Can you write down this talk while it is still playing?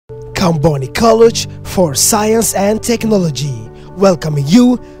Comboni College for Science and Technology, welcoming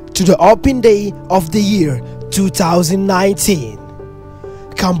you to the Open Day of the year 2019.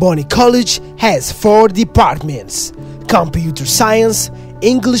 Comboni College has 4 departments: Computer Science,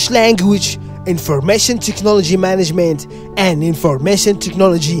 English Language, Information Technology Management, and Information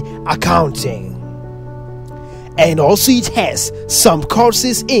Technology Accounting. And also it has some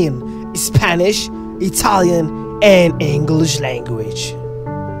courses in Spanish, Italian, and English language.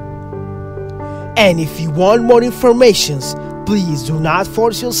 And if you want more information, please do not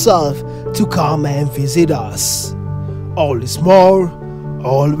force yourself to come and visit us. All is more,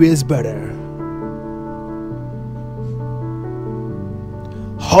 always better.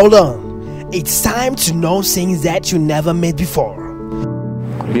 Hold on, it's time to know things that you never met before.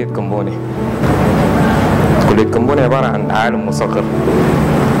 كلية كومبوني. كلية كومبوني عبارة عن عالم مصغر.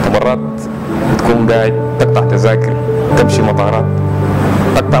 مرات تكون قاعد تقطع تذاكر، تمشي مطارات،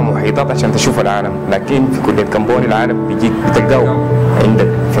 تقطع محيطات عشان تشوف العالم، لكن في كلية كومبوني العالم بيجيك بتلقاه عندك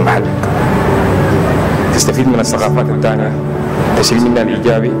في محلك. تستفيد من الثقافات الثانية، تشيل منها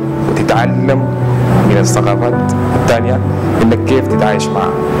الإيجابي، وتتعلم من الثقافات الثانية إنك كيف تتعايش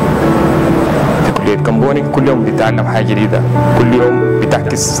معها. في كلية كومبوني كل يوم بتتعلم حاجة جديدة، كل يوم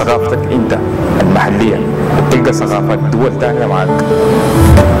بتعكس ثقافتك أنت المحلية، وبتلقى ثقافات دول ثانية معك.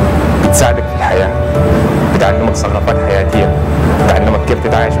 بتساعدك في الحياة، بتعلمك ثقافات حياتية، بتعلمك كيف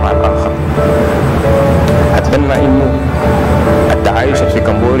تتعايش مع الآخر. أتمنى إنه التعايش في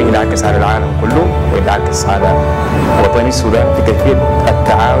كومبوني ينعكس على العالم كله، وينعكس على وطني السودان في كيفية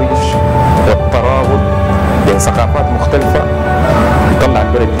التعايش والترابط بين ثقافات مختلفة، يطلع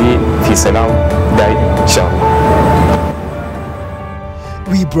البلد دي في سلام دائم إن شاء الله.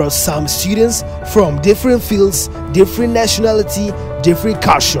 We brought some students from different fields, different nationality, different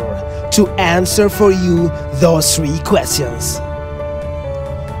culture to answer for you those 3 questions.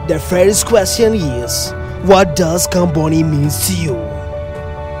 The first question is, what does Comboni means to you?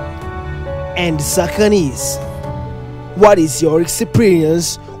 And the second is, what is your experience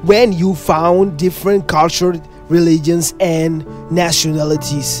when you found different cultures, religions, and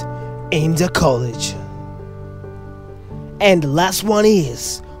nationalities in the college? And the last one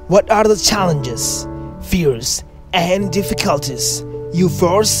is, what are the challenges, fears, and difficulties you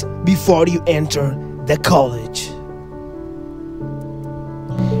face before you enter the college?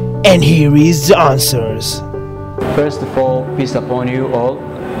 And here is the answers. First of all, peace upon you all.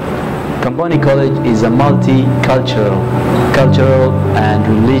 Comboni College is a multicultural, cultural and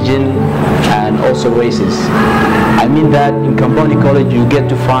religion and also races. I mean that in Comboni College you get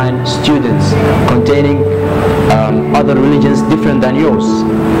to find students containing other religions different than yours,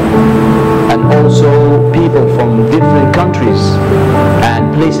 and also people from different countries and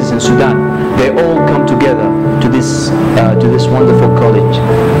places in Sudan. They all come together to this wonderful college,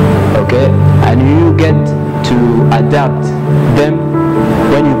 okay? And you get to adapt them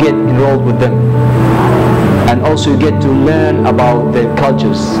when you get enrolled with them, and also you get to learn about their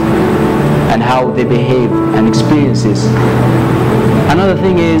cultures and how they behave and experiences. Another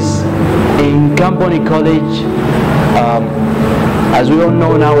thing is, in Comboni College, as we all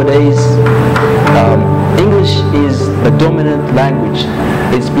know nowadays, English is the dominant language.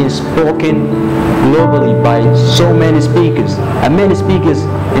 It's been spoken globally by so many speakers, and many speakers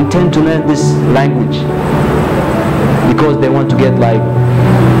intend to learn this language because they want to get like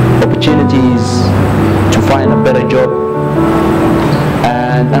opportunities to find a better job.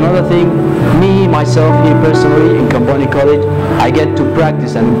 And another thing, me myself here personally in Comboni College, I get to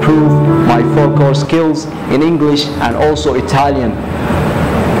practice and improve my 4 core skills in English and also Italian,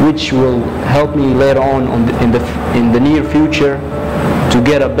 which will help me later on in the near future to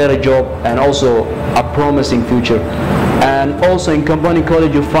get a better job and also a promising future. And also in Comboni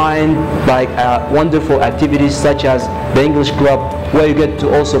College you find like wonderful activities such as the English Club, where you get to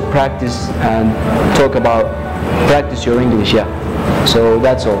also practice and practice your English. Yeah. So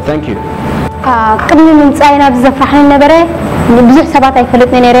that's all. Thank you. ቅድሚ ምንፃይና ብዘፍራሕኒ ነበረ ብዙሕ ሰባት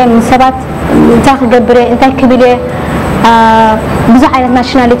ኣይፈልጥኒ ነይረ ምስ ሰባት እንታይ ክገብር እንታይ ክብል ብዙሕ ዓይነት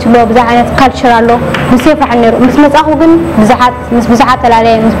ናሽናሊቲ ኣሎ ብዙሕ ዓይነት ካልቸር ኣሎ ምስ የፍራሕኒ ነይሩ ምስ መፃኹ ግን ምስ ብዙሓት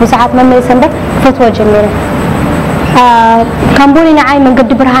ተላለየ ምስ ብዙሓት መምልሰ እምበር ፈትዎ ጀሚረ ካምቦኒ ንዓይ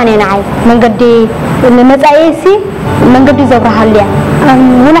መንገዲ ብርሃን እየ ንዓይ መንገዲ ንመፃየሲ መንገዲ ዘብርሃሉ እያ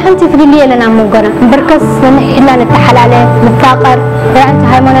ወላሕንቲ ፍልልይ የለና መንጎና እምበርከስ ንሕላ ንተሓላለ ንፋቐር ወላሕንቲ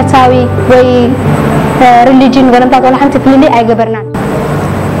ሃይማኖታዊ ወይ ሪሊጅን ወለምታት ወላሕንቲ ፍልልይ ኣይገበርናን።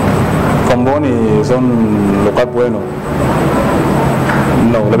 Comboni son lugar bueno.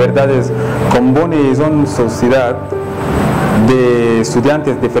 No, la verdad es, Comboni son sociedad de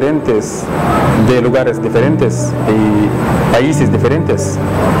estudiantes diferentes, de lugares diferentes y países diferentes.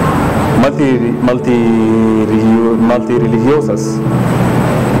 multireligiosas.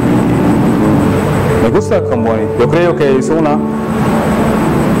 Me gusta Comboni. Yo creo que es una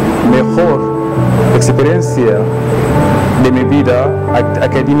mejor experiencia de mi vida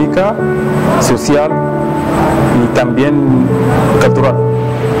académica, social y también cultural.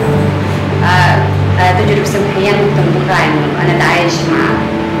 تجربة سمحية كنت متوقعة إنه أنا أتعايش مع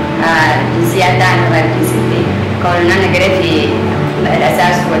جنسيات تانية غير جنسيتي، كون أنا قريت في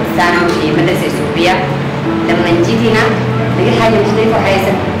الأساس والثانوي في مدرسة أثيوبية. لما جيت هنا لقيت حاجة مختلفة وحاجة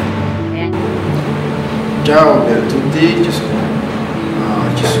سمحة. Ciao per tutti,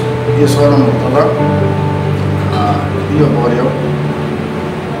 io sono Murtada, io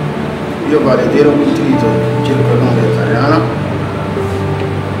voglio dire un titolo circolare italiano.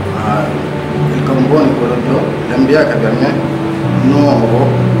 Il Comboni quello che l'ambia che per me nuovo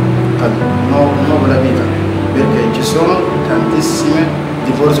la vita, perché ci sono tantissime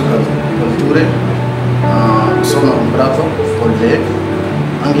diverse culture, sono comprato con lei,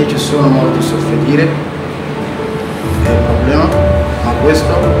 anche ci sono molti soffrire, è il problema, ma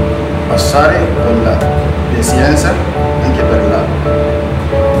questo passare con la pazienza anche per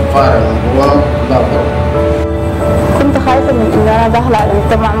fare un buon lavoro. كنت خايفة من إن أنا داخلة على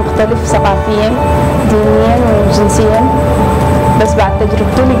مجتمع مختلف ثقافيا دينيا وجنسيا، بس بعد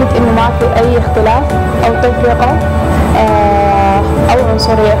تجربتي لقيت إنه ما في أي اختلاف أو تفرقة أو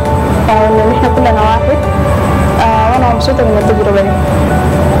عنصرية، فإنه نحن كلنا واحد، وأنا مبسوطة من التجربة دي.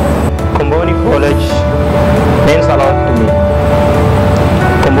 Comboni College means a lot to me.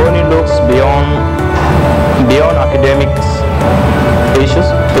 Comboni looks beyond academics issues.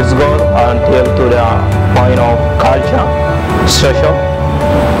 It's goes until to the point of culture, social.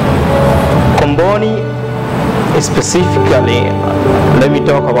 Comboni specifically, let me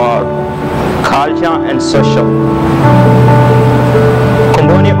talk about culture and social.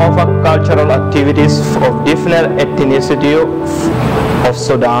 Comboni offer cultural activities of different ethnicity of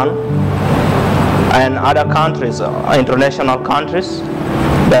Sudan and other countries, international countries.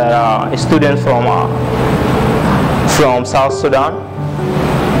 There are students from South Sudan,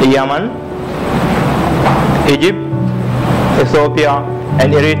 Yemen, Egypt, Ethiopia,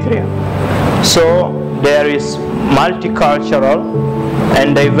 and Eritrea. So there is multicultural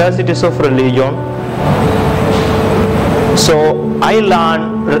and diversities of religion. So I learn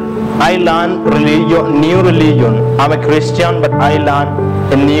religion, new religion. I'm a Christian, but I learn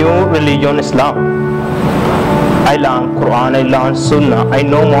a new religion, Islam. I learn Quran, I learn Sunnah. I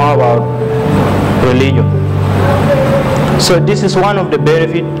know more about religion. So this is one of the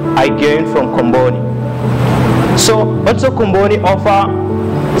benefits I gained from Comboni. So also Comboni offer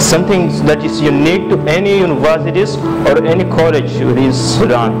something that is unique to any universities or any college within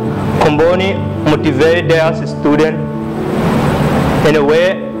Sudan. Comboni motivates their students in a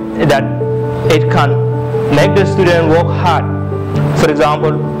way that it can make the student work hard. For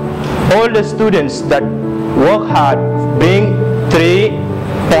example, all the students that work hard bring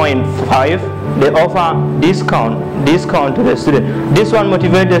 3.5, they offer discount to the student. This one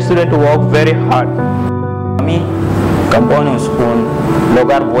motivates the student to work very hard. Para mí, Comboni es un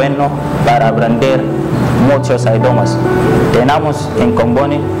lugar bueno para aprender muchos idiomas. Tenemos en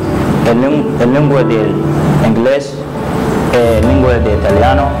Comboni el lengua del inglés, el lengua del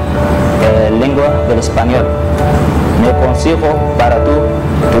italiano, el lengua del español. Mi consejo para tú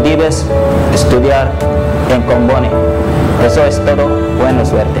debes estudiar en Comboni. Eso es todo. Buena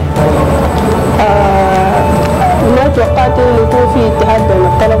suerte. ما توقعت إنه يكون في اتحاد بين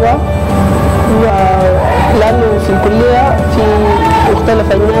الطلبة، لأنه في الكلية في مختلف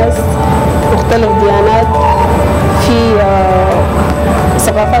الناس، مختلف ديانات، في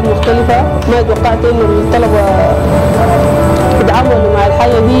ثقافات مختلفة. ما توقعت إنه الطلبة يتعاملوا مع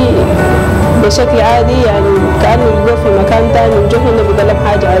الحاجة دي بشكل عادي، يعني كأنه يلقوا في مكان تاني وجه هنا بيقلب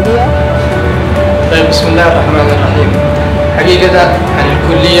حاجة عادية. طيب، بسم الله الرحمن الرحيم. حقيقة عن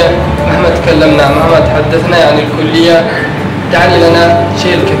الكلية مهما تكلمنا مهما تحدثنا عن الكلية تعني لنا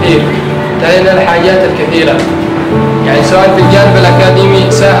شيء الكثير، تعني لنا الحاجات الكثيرة، يعني سواء في الجانب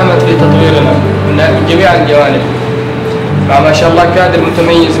الأكاديمي ساهمت في تطويرنا من جميع الجوانب، فما شاء الله كادر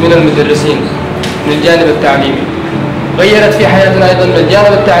متميز من المدرسين من الجانب التعليمي. غيرت في حياتنا أيضا من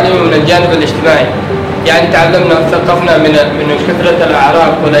الجانب التعليمي ومن الجانب الاجتماعي، يعني تعلمنا وثقفنا من كثرة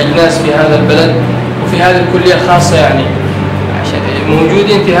الأعراق والأجناس في هذا البلد وفي هذه الكلية الخاصة، يعني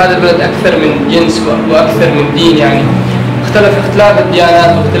موجودين في هذا البلد أكثر من جنس وأكثر من دين، يعني اختلاف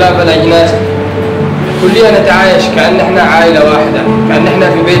الديانات واختلاف الأجناس. كلنا نتعايش كأن احنا عائلة واحدة، كأن احنا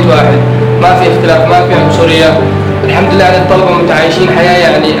في بيت واحد، ما في اختلاف، ما في عنصرية. الحمد لله على الطلبة متعايشين حياة،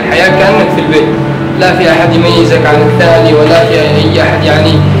 يعني حياة كأنك في البيت، لا في أحد يميزك عن الثاني ولا في أي أحد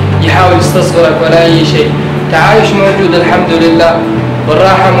يعني يحاول يستصغرك ولا أي شيء. تعايش موجود الحمد لله،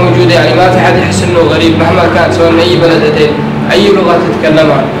 والراحة موجودة، يعني ما في حد يحس إنه غريب مهما كان، سواء من أي بلد أي لغة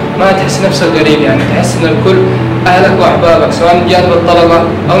تتكلمها ما تحس نفسك غريب، يعني تحس إن الكل أهلك وأحبابك، سواء من جانب الطلبة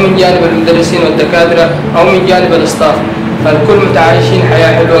أو من جانب المدرسين والدكاترة أو من جانب الإصطاف. فالكل متعايشين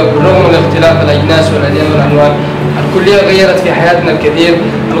حياة حلوة بالرغم من اختلاف الأجناس والأديان والألوان. الكلية غيرت في حياتنا الكثير،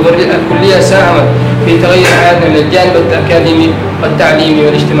 الكلية ساهمت في تغيير حياتنا من الجانب الأكاديمي والتعليمي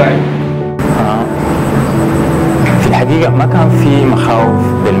والاجتماعي. في الحقيقة ما كان في مخاوف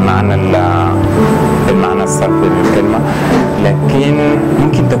بالمعنى الصرفي للكلمة، لكن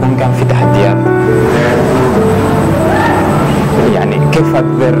ممكن تكون كان في تحديات. يعني كيف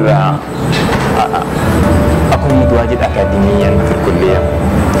أقدر أكون متواجد أكاديميا في الكلية،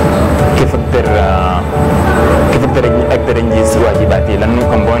 كيف أقدر أنجز واجباتي، لأنه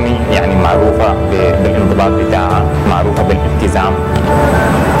كومبوني يعني معروفة بالانضباط بتاعها، معروفة بالالتزام.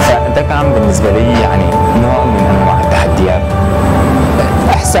 فده كان بالنسبة لي يعني نوع من أنواع التحديات.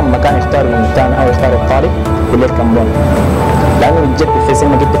 أحسن مكان يختار المجتمع أو يختار الطالب كلية كومبوني، لأنه بتجد في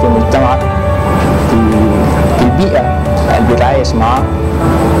سنة جدا في المجتمع، في البيئة اللي بتعايش معاه،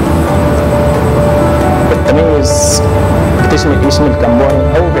 التميز يشمل كومبوني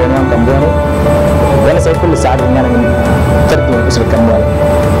أو بعنوان كومبوني. وأنا سعيد كل السعادة إن أنا من فرد من أسرة كومبوني.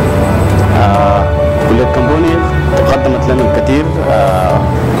 كلية كومبوني قدمت لنا الكثير.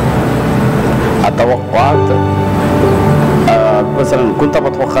 التوقعات مثلا كنت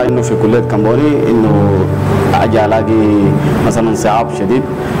بتوقع انه في كليه كومبوني انه اجي الاقي مثلا صعاب شديد.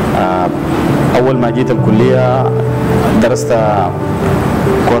 اول ما جيت الكليه درست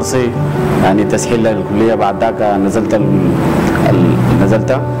كورسي يعني تسهيل للكليه، بعد ذاك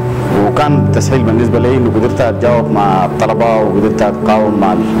نزلت وكان تسهيل بالنسبه لي انه قدرت اتجاوب مع الطلبه وقدرت اتقاوم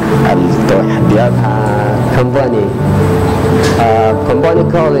مع التحديات. Comboni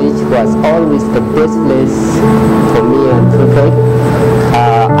College was always the best place for me and Phuket.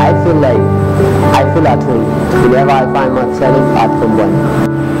 I feel at home whenever I find myself at Comboni.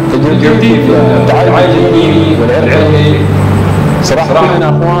 تجربتي في التعليم الديني والعلمي صراحة كلنا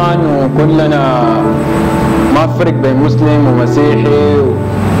اخوان، وكلنا ما فرق بين مسلم ومسيحي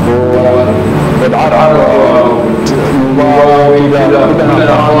والعرب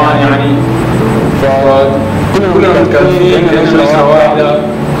كلنا اخوان يعني. فكلنا متكاتفين في أسرة واحدة.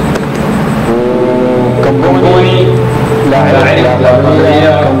 وكومبوني لا علاقة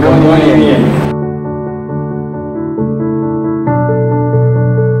بالقضية